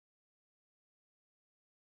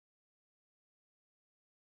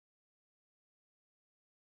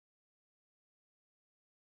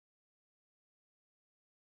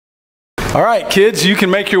All right, kids, you can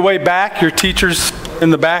make your way back. Your teacher's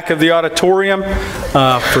in the back of the auditorium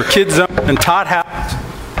for Kids Zone and Tot House.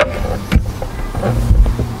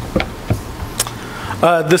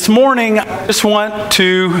 This morning, I just want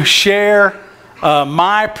to share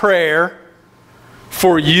my prayer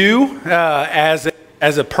for you as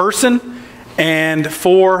a person and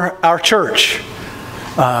for our church,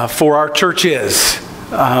 for our churches.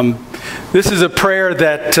 This is a prayer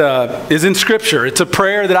that is in Scripture. It's a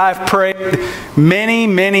prayer that I've prayed many,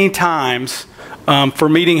 many times for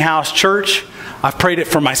Meetinghouse Church. I've prayed it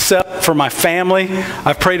for myself, for my family.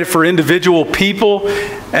 I've prayed it for individual people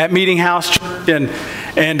at Meetinghouse Church.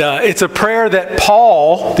 And it's a prayer that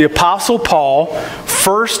Paul, the Apostle Paul,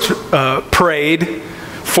 first prayed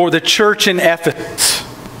for the church in Ephesus,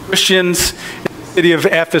 Christians in the city of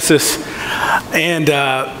Ephesus, and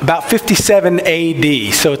about 57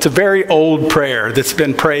 AD. So it's a very old prayer that's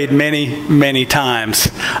been prayed many, many times.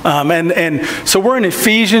 And so we're in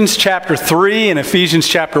Ephesians chapter 3 and Ephesians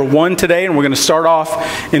chapter 1 today, and we're going to start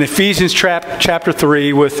off in Ephesians chapter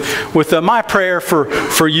 3 with my prayer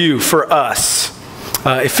for you, for us.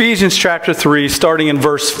 Ephesians chapter 3, starting in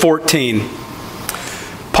verse 14.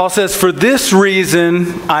 Paul says, "For this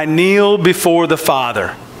reason I kneel before the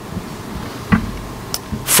Father,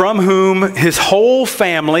 from whom his whole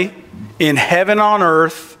family in heaven and on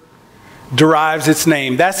earth derives its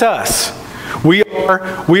name." That's us. We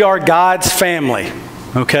are God's family,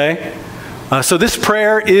 okay? So this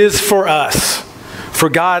prayer is for us, for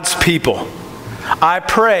God's people. I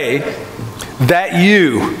pray that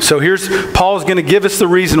you, so here's, Paul's going to give us the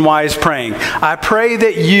reason why he's praying. I pray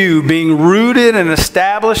that you, being rooted and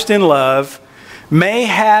established in love, may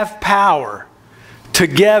have power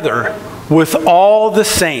together with all the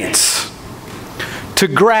saints to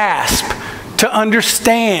grasp, to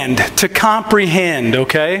understand, to comprehend,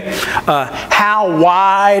 okay, how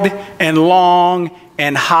wide and long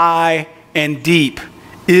and high and deep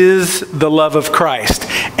is the love of Christ,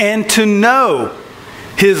 and to know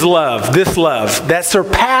His love, this love that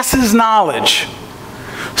surpasses knowledge,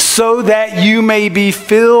 so that you may be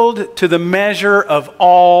filled to the measure of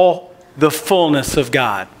all the fullness of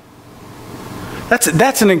God.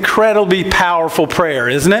 That's an incredibly powerful prayer,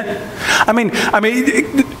 isn't it? I mean,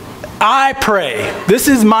 I pray. This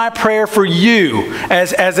is my prayer for you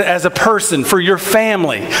as a person, for your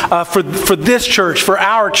family, for this church, for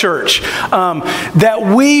our church, that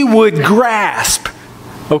we would grasp,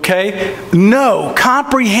 okay, know,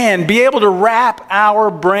 comprehend, be able to wrap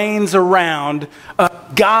our brains around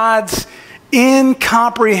God's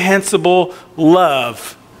incomprehensible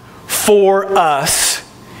love for us,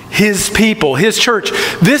 His people, His church.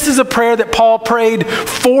 This is a prayer that Paul prayed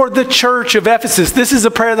for the church of Ephesus. This is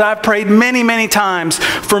a prayer that I've prayed many, many times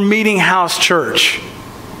for Meetinghouse Church.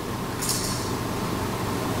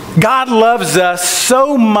 God loves us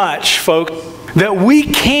so much, folks, that we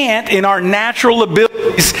can't, in our natural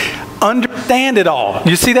abilities, understand it all.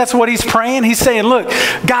 You see, that's what he's praying. He's saying, look,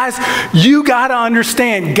 guys, you got to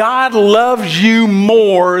understand, God loves you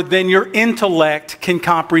more than your intellect can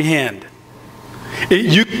comprehend.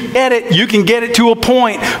 You can get it to a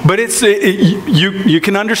point, but you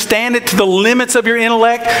can understand it to the limits of your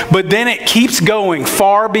intellect, but then it keeps going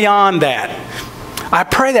far beyond that. I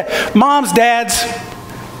pray that. Moms, dads,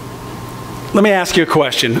 let me ask you a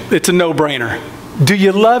question. It's a no-brainer. Do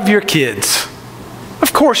you love your kids?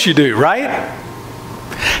 Of course you do, right?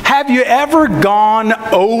 Have you ever gone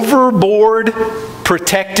overboard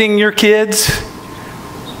protecting your kids?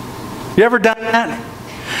 You ever done that?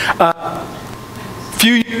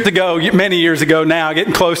 Few years ago, many years ago now,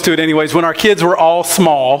 getting close to it anyways, when our kids were all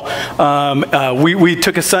small, we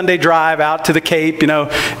took a Sunday drive out to the Cape,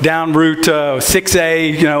 down Route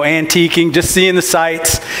 6A, antiquing, just seeing the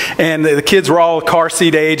sights, and the kids were all car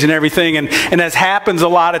seat age and everything, and as happens a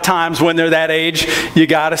lot of times when they're that age, you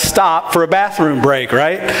got to stop for a bathroom break,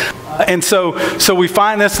 right? And so we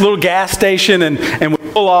find this little gas station, and we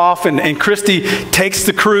pull off, and Christy takes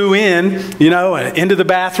the crew in, into the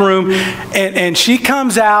bathroom, and she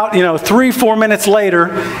comes out, 3-4 minutes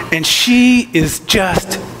later, and she is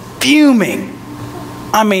just fuming.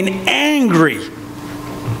 I mean, angry.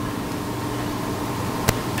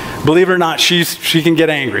 Believe it or not, she can get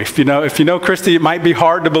angry. If you know Christy, it might be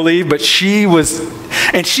hard to believe, but she was,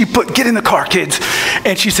 and she get in the car, kids.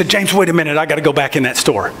 And she said, James, wait a minute, I got to go back in that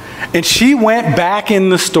store. And she went back in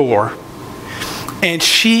the store, and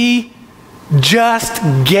she just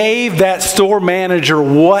gave that store manager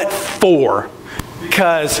what for.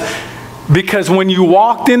 Because when you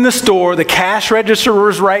walked in the store, the cash register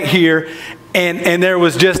was right here, And there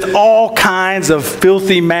was just all kinds of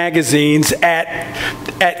filthy magazines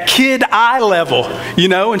at kid eye level, you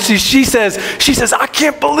know. And she says, I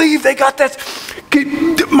can't believe they got that.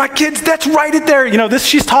 My kids, that's right at there. You know,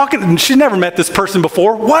 she's talking, and she's never met this person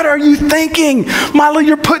before. What are you thinking? Milo,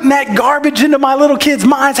 you're putting that garbage into my little kids'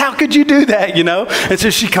 minds. How could you do that, you know? And so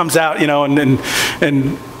she comes out, you know, and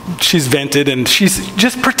she's vented, and she's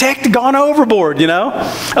just gone overboard, you know.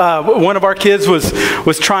 One of our kids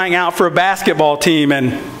was trying out for a basketball team,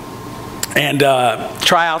 and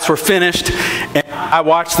tryouts were finished, and I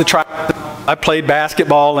watched the tryouts. I played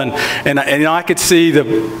basketball, and you know, I could see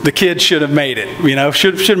the kid should have made it, you know,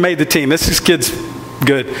 should have made the team. This kid's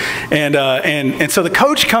good. And so the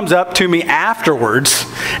coach comes up to me afterwards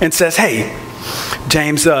and says, "Hey,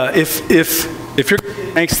 James, if your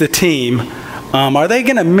kid makes the team, are they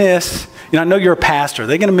going to miss, you know, I know you're a pastor, are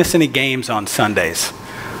they going to miss any games on Sundays?"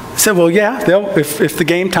 I said, "Well, yeah, if the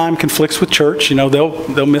game time conflicts with church, you know,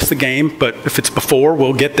 they'll miss the game, but if it's before,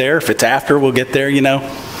 we'll get there. If it's after, we'll get there, you know."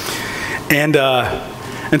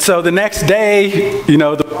 And so the next day, you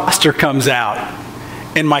know, the roster comes out,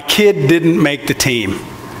 and my kid didn't make the team.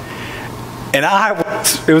 And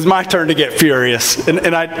it was my turn to get furious.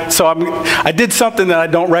 And I did something that I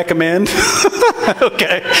don't recommend.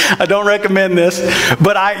 Okay, I don't recommend this.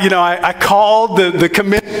 But I called the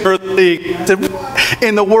commissioner of the league. I said, "What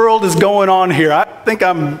in the world is going on here? I think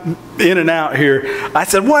I'm in and out here." I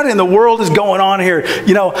said, "What in the world is going on here?"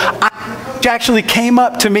 You know, coach actually came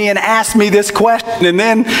up to me and asked me this question,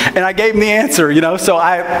 and I gave him the answer, you know. So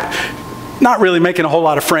not really making a whole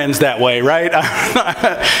lot of friends that way, right?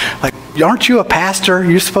 Like, aren't you a pastor?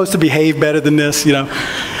 You're supposed to behave better than this, you know.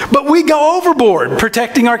 But we go overboard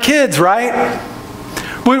protecting our kids, right?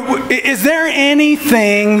 Is there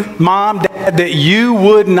anything, Mom, Dad, that you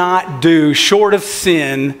would not do short of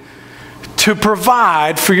sin to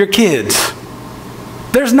provide for your kids?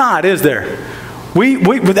 There's not, is there?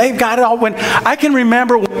 They've got it all. When I can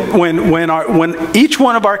remember when each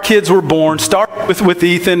one of our kids were born, started with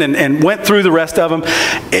Ethan and went through the rest of them.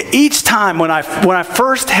 Each time when I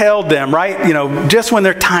first held them, right, you know, just when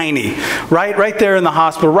they're tiny, right there in the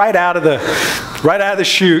hospital, right out of the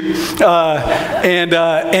chute, and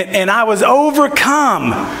I was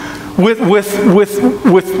overcome with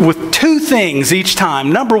two things each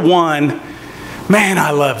time. Number one, man,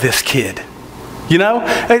 I love this kid. You know,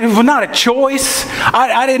 it was not a choice.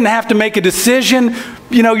 I didn't have to make a decision.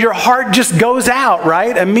 You know, your heart just goes out,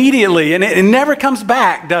 right, immediately. And it never comes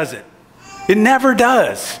back, does it? It never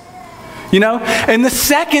does. You know? And the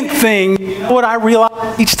second thing, you know what I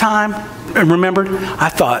realized each time and remembered? I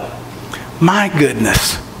thought, my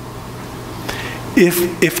goodness,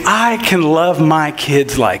 if I can love my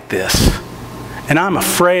kids like this, and I'm a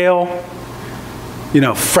frail, you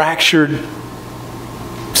know, fractured,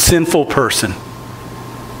 sinful person,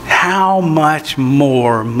 how much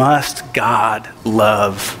more must God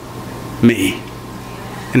love me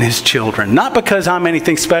and his children? Not because I'm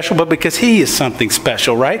anything special, but because he is something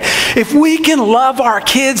special, right? If we can love our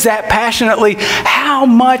kids that passionately, how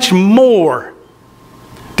much more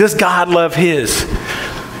does God love his?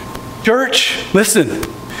 Church, listen,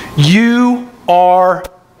 you are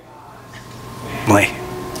family.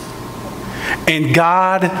 And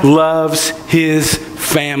God loves his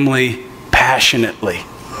family passionately.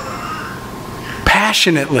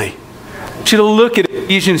 Passionately. I want you to look at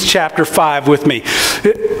Ephesians chapter 5 with me.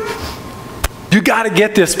 You got to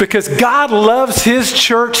get this, because God loves his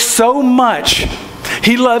church so much.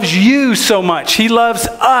 He loves you so much. He loves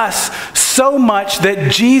us so much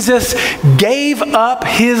that Jesus gave up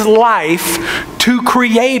his life to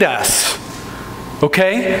create us.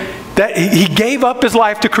 Okay? That he gave up his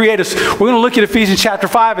life to create us. We're going to look at Ephesians chapter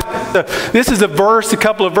 5. This is a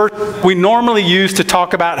couple of verses we normally use to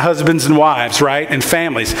talk about husbands and wives, right? And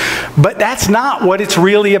families. But that's not what it's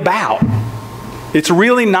really about. It's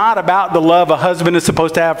really not about the love a husband is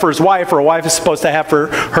supposed to have for his wife or a wife is supposed to have for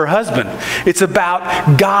her husband. It's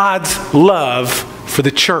about God's love for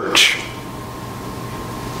the church.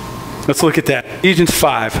 Let's look at that. Ephesians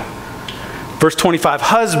 5. Verse 25,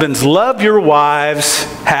 husbands, love your wives,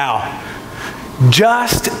 how?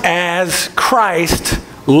 Just as Christ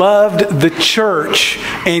loved the church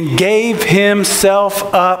and gave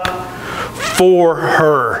himself up for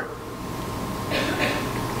her.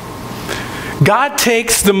 God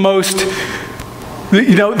takes the most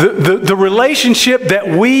the relationship that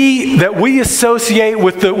we associate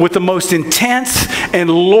with the most intense and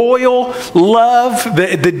loyal love,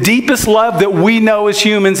 the deepest love that we know as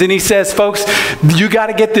humans. And he says, folks, you got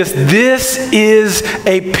to get this. This is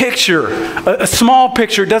a picture, a small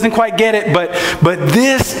picture. Doesn't quite get it, but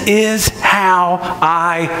this is how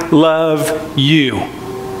I love you.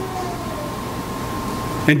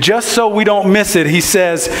 And just so we don't miss it, he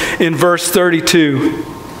says in verse 32,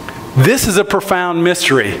 this is a profound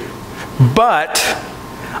mystery, but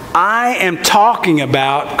I am talking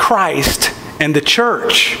about Christ and the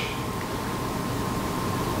church.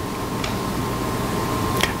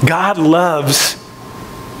 God loves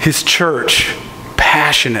his church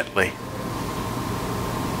passionately.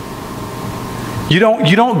 You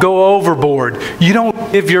don't go overboard. You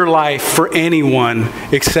don't give your life for anyone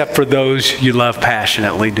except for those you love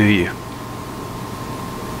passionately, do you?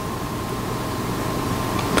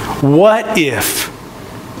 What if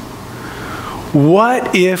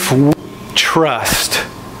we trust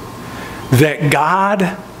that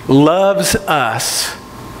God loves us?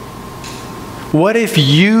 What if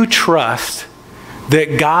you trust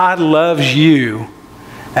that God loves you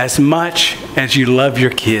as much as you love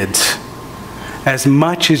your kids, as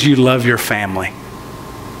much as you love your family?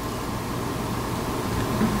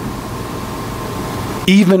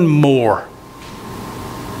 Even more.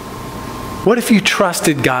 What if you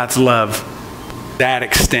trusted God's love to that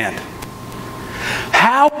extent?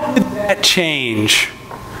 How would that change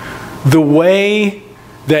the way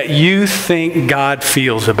that you think God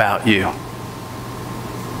feels about you?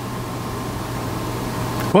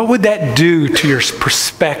 What would that do to your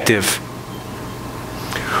perspective?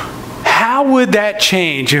 How would that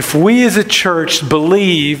change if we as a church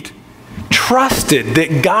believed, trusted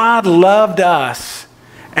that God loved us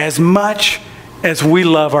as much as we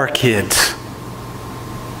love our kids?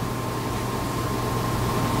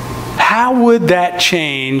 How would that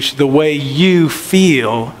change the way you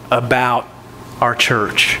feel about our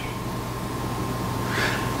church?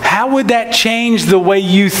 How would that change the way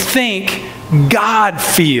you think God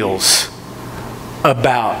feels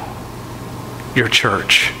about your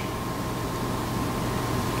church?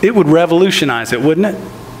 It would revolutionize it, wouldn't it?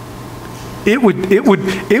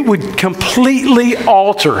 It would completely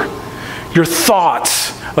alter your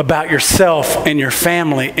thoughts about yourself and your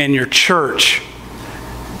family and your church.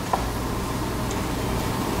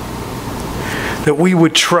 That we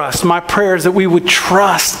would trust. My prayer is that we would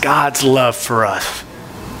trust God's love for us.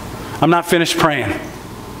 I'm not finished praying.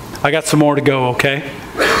 I got some more to go, okay?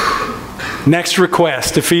 Next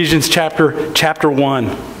request, Ephesians chapter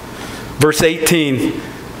 1, verse 18.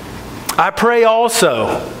 I pray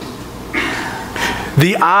also,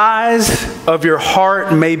 the eyes of your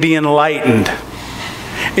heart may be enlightened,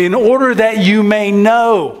 in order that you may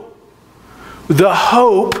know the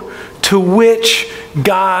hope to which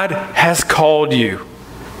God has called you.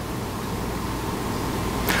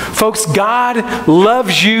 Folks, God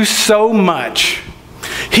loves you so much.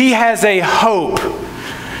 He has a hope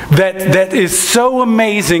that is so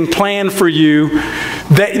amazing planned for you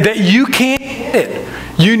that you can't get it.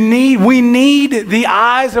 We need the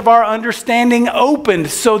eyes of our understanding opened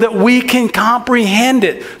so that we can comprehend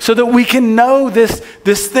it, so that we can know this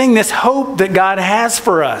thing, this hope that God has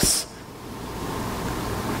for us.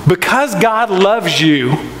 Because God loves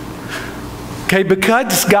you, okay,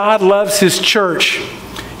 because God loves his church,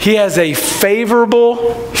 he has a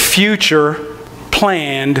favorable future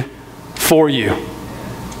planned for you.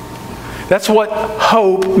 That's what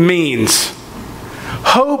hope means.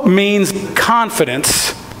 Hope means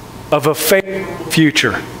confidence of a favorable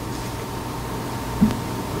future.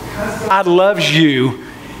 Because God loves you,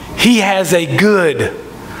 he has a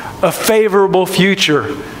favorable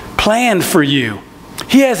future planned for you.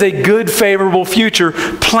 He has a good, favorable future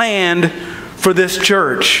planned for this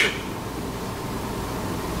church.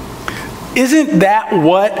 Isn't that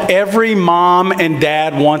what every mom and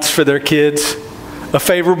dad wants for their kids? A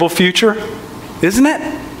favorable future? Isn't it?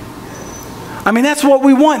 I mean, that's what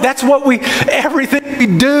we want. That's what everything we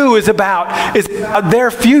do is about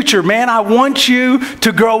their future. Man, I want you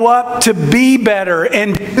to grow up to be better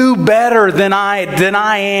and do better than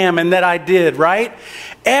I am and that I did, right?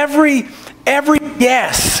 Every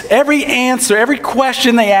yes, every answer, every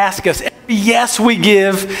question they ask us, every yes we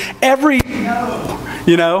give, every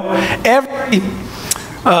no, every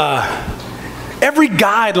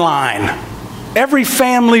guideline, every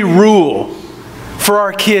family rule for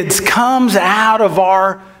our kids comes out of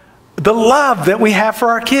the love that we have for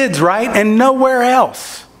our kids, right? And nowhere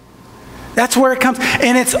else. That's where it comes.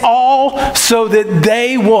 And it's all so that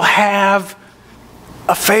they will have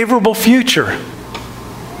a favorable future.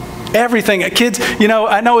 Everything. Kids, you know,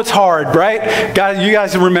 I know it's hard, right? Guys, you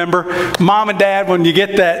guys remember, mom and dad, when you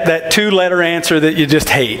get that 2-letter answer that you just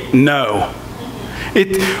hate, no.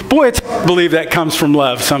 Boy, it's hard to believe that comes from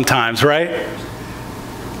love sometimes, right?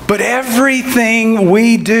 But everything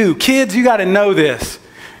we do, kids, you got to know this.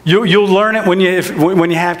 You'll learn it when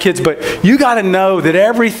you have kids, but you got to know that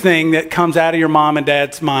everything that comes out of your mom and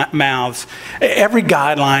dad's mouths, every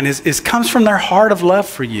guideline comes from their heart of love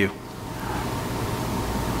for you.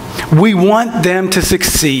 We want them to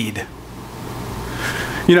succeed.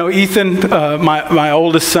 You know, Ethan, my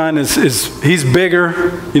oldest son, he's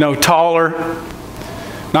bigger, you know, taller,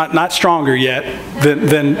 not stronger yet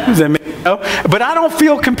than me. You know? But I don't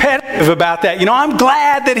feel competitive about that. You know, I'm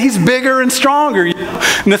glad that he's bigger and stronger. You know?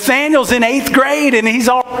 Nathaniel's in 8th grade and he's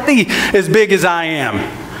already as big as I am.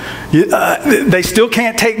 They still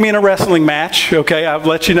can't take me in a wrestling match. Okay, I've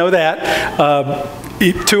let you know that.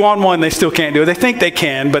 2-on-1, they still can't do it. They think they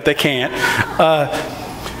can, but they can't.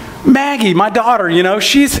 Maggie, my daughter, you know,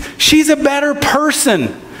 she's a better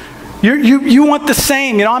person. You want the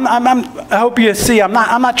same, you know. I hope you see. I'm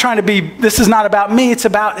not trying to be. This is not about me. It's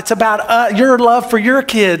about your love for your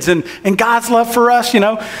kids and God's love for us. You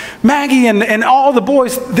know, Maggie and all the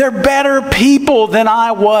boys. They're better people than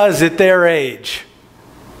I was at their age.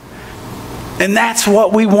 And that's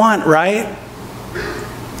what we want, right?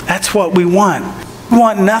 That's what we want. We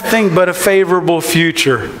want nothing but a favorable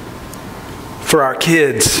future for our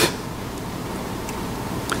kids.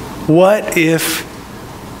 What if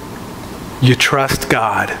you trust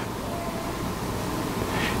God?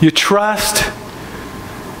 You trust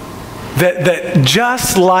that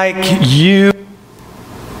just like you,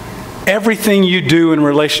 everything you do in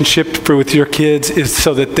relationship with your kids is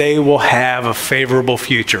so that they will have a favorable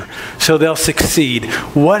future, so they'll succeed.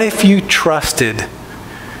 What if you trusted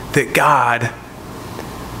that God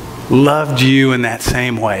loved you in that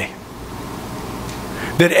same way?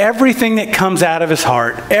 That everything that comes out of his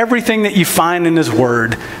heart, everything that you find in his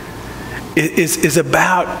word is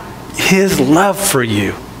about his love for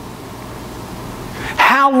you.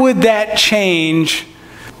 How would that change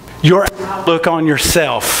your outlook on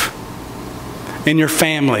yourself and your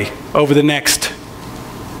family over the next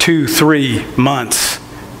 2, 3 months,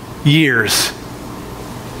 years?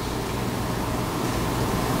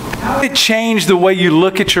 How would it change the way you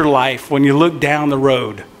look at your life when you look down the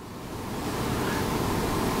road?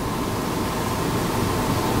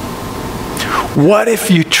 What if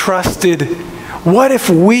you trusted, what if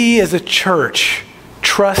we as a church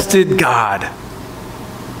trusted God?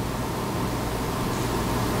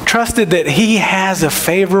 Trusted that he has a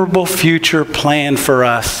favorable future planned for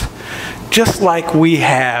us, just like we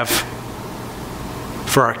have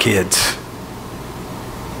for our kids.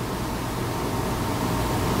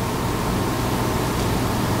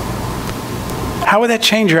 How would that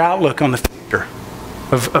change your outlook on the future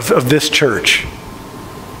of this church?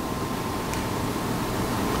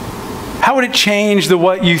 How would it change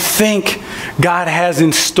what you think God has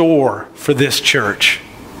in store for this church?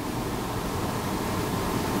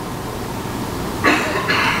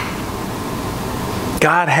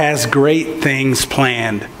 God has great things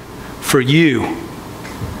planned for you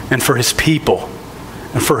and for his people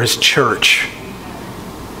and for his church.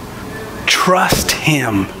 Trust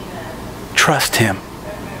him. Trust him.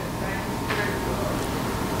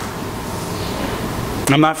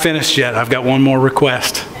 I'm not finished yet. I've got one more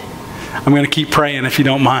request. I'm going to keep praying if you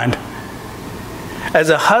don't mind. As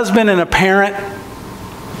a husband and a parent,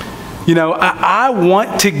 you know, I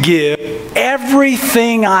want to give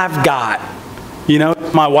everything I've got, you know,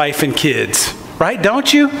 to my wife and kids. Right?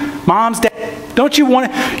 Don't you? Moms, dad, don't you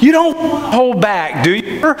want to? You don't hold back, do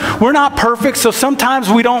you? We're not perfect, so sometimes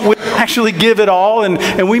we don't actually give it all,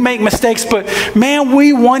 and we make mistakes, but man,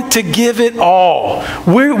 we want to give it all.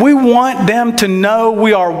 We want them to know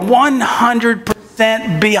we are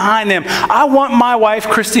 100% behind them. I want my wife,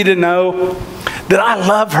 Christy, to know that I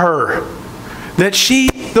love her, that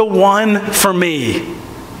she's the one for me.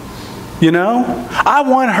 You know, I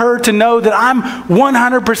want her to know that I'm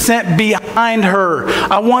 100% behind her.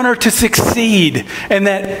 I want her to succeed, and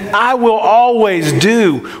that I will always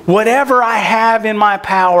do whatever I have in my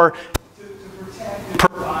power to protect and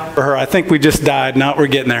provide for her. I think we just died. No, we're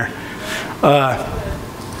getting there.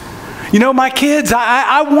 You know, my kids,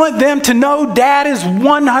 I want them to know Dad is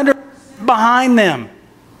 100% behind them.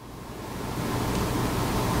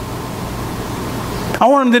 I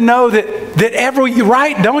want them to know that every,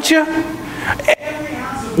 right, don't you? Every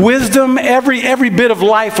ounce of wisdom, every bit of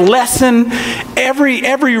life lesson,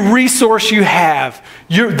 every resource you have,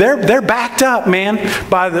 they're backed up, man,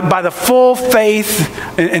 by the full faith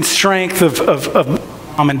and strength of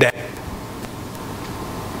mom and dad.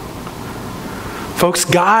 Folks,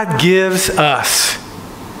 God gives us,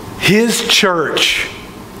 His church,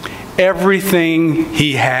 everything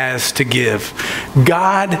He has to give.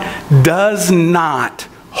 God does not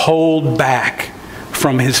hold back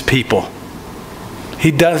from His people.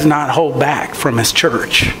 He does not hold back from His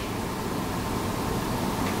church.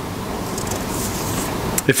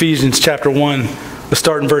 Ephesians chapter 1, let's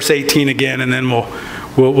start in verse 18 again, and then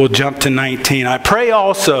we'll jump to 19. I pray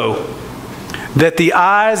also that the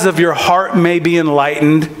eyes of your heart may be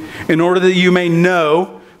enlightened, in order that you may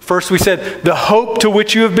know, first we said, the hope to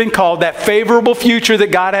which you have been called, that favorable future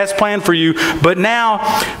that God has planned for you, but now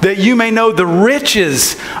that you may know the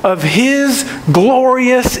riches of His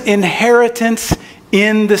glorious inheritance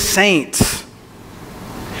in the saints,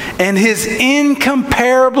 and His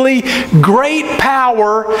incomparably great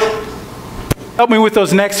power. Help me with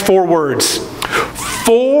those next 4 words.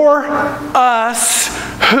 For us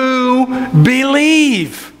who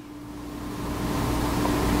believe.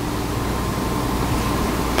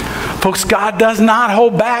 Folks, God does not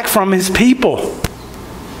hold back from His people.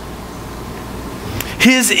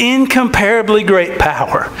 His incomparably great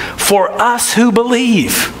power for us who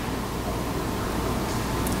believe.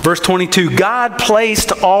 Verse 22, God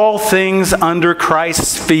placed all things under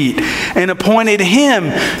Christ's feet and appointed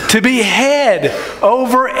Him to be head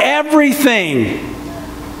over everything.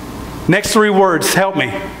 Next 3 words, help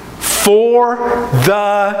me. For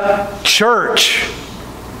the church.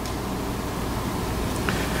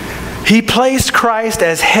 He placed Christ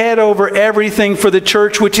as head over everything for the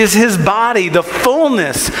church, which is His body, the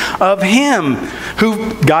fullness of Him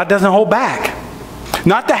who God doesn't hold back.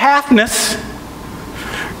 Not the halfness,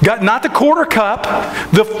 not the quarter cup,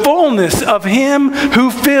 the fullness of Him who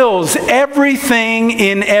fills everything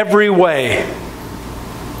in every way.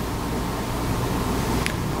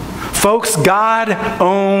 Folks, God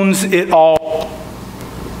owns it all.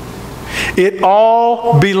 It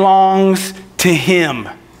all belongs to Him.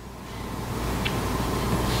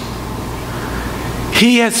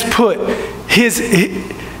 He has put His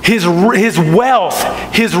wealth,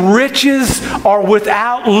 His riches are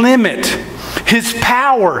without limit. His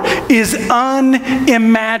power is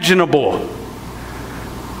unimaginable.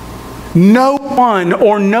 No one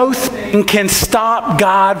or no thing can stop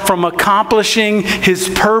God from accomplishing His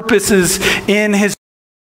purposes in His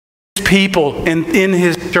people and in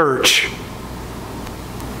His church.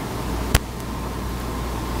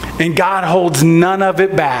 And God holds none of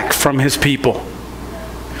it back from His people.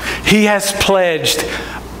 He has pledged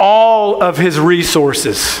all of His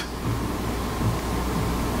resources.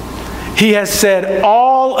 He has said,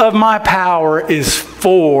 all of my power is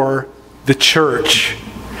for the church.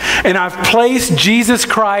 And I've placed Jesus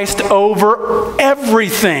Christ over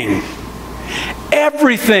everything.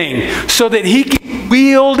 Everything. So that He can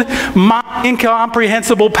wield my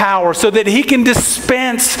incomprehensible power. So that He can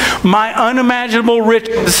dispense my unimaginable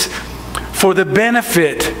riches for the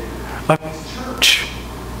benefit of His church,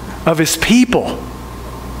 of His people.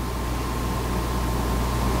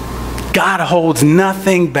 God holds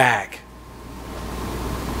nothing back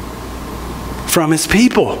from His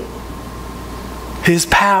people. His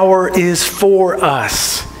power is for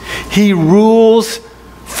us. He rules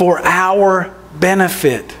for our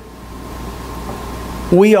benefit.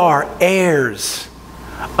 We are heirs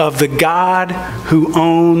of the God who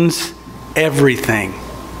owns everything.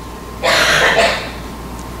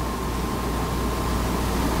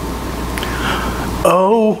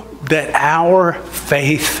 Oh, that our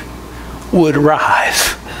faith would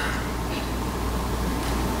rise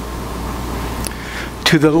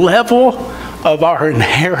to the level of our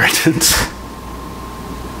inheritance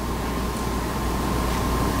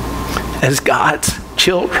as God's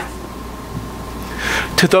children,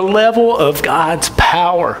 to the level of God's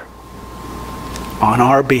power on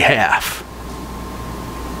our behalf.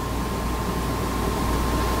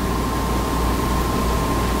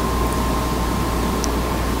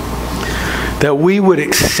 That we would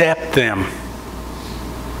accept them,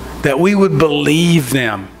 that we would believe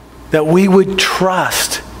them, that we would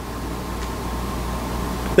trust,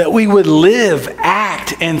 that we would live,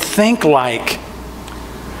 act, and think like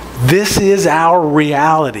this is our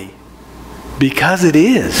reality, because it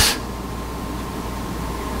is.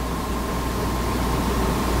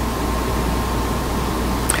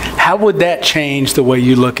 How would that change the way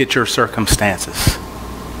you look at your circumstances?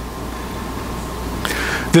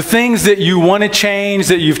 The things that you want to change,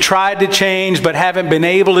 that you've tried to change but haven't been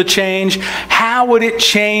able to change, how would it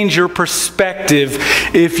change your perspective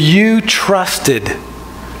if you trusted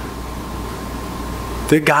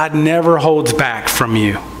that God never holds back from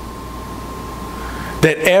you?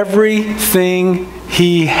 That everything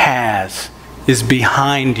He has is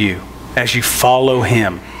behind you. as you follow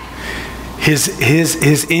him. His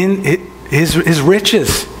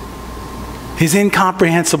riches, his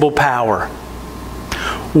incomprehensible power.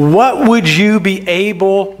 What would you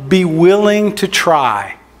be willing to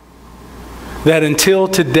try that until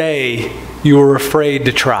today you were afraid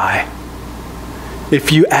to try?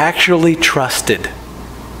 If you actually trusted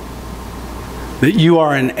that you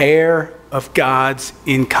are an heir of God's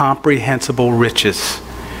incomprehensible riches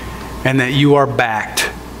and that you are backed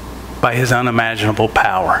by his unimaginable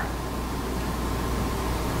power.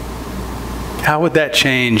 How would that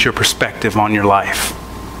change your perspective on your life,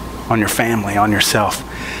 on your family, on yourself?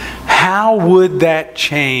 How would that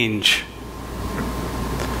change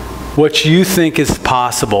what you think is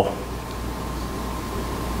possible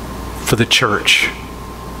for the church,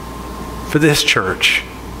 for this church?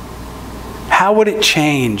 How would it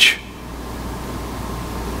change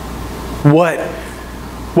what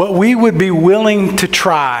we would be willing to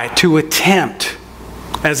try to attempt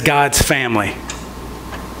as God's family,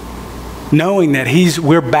 knowing that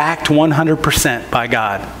we're backed 100% by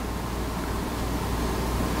God?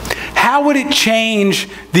 How would it change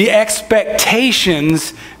the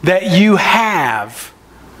expectations that you have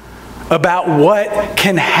about what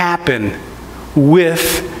can happen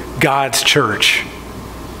with God's church?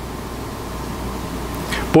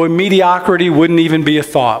 Boy, mediocrity wouldn't even be a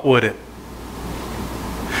thought, would it?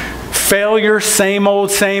 Failure, same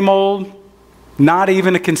old, not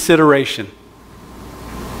even a consideration.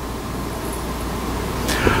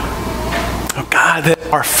 Oh God, that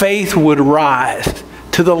our faith would rise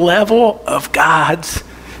to the level of God's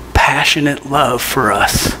passionate love for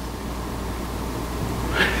us.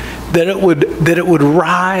 That it would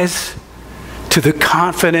rise to the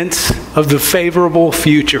confidence of the favorable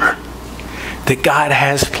future that God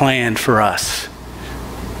has planned for us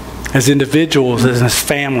as individuals, as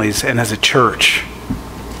families, and as a church.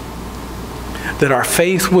 That our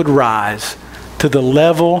faith would rise to the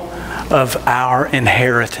level of our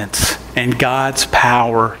inheritance and God's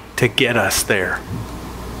power to get us there.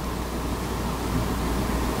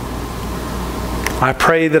 I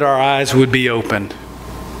pray that our eyes would be opened,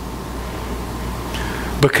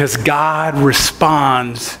 because God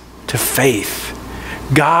responds to faith.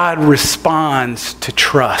 God responds to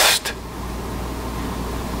trust.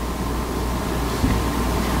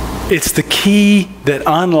 It's the key that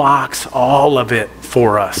unlocks all of it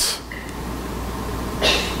for us.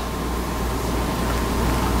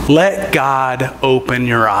 Let God open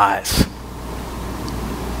your eyes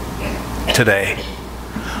today.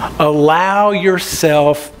 Allow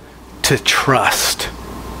yourself to trust.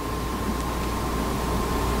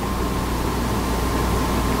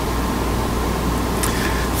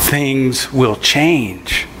 Things will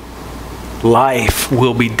change. Life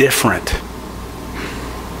will be different.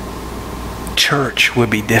 Church will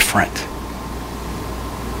be different.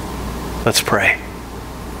 Let's pray.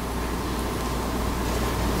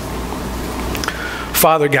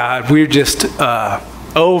 Father God, we're just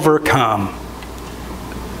overcome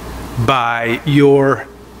by your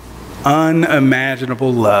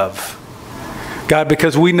unimaginable love. God,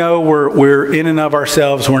 because we know we're in and of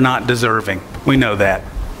ourselves, we're not deserving. We know that.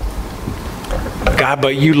 God,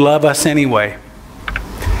 but you love us anyway.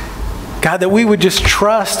 God, that we would just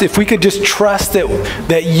trust, if we could just trust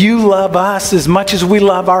that you love us as much as we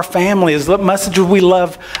love our family, as much as we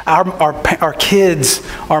love our kids,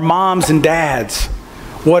 our moms and dads.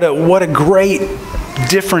 What a great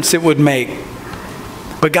difference it would make.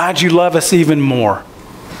 But God, you love us even more.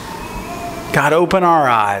 God, open our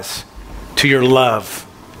eyes to your love,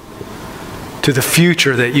 to the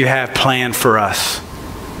future that you have planned for us,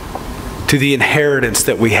 to the inheritance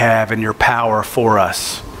that we have in your power for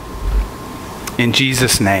us. In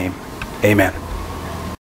Jesus' name, amen.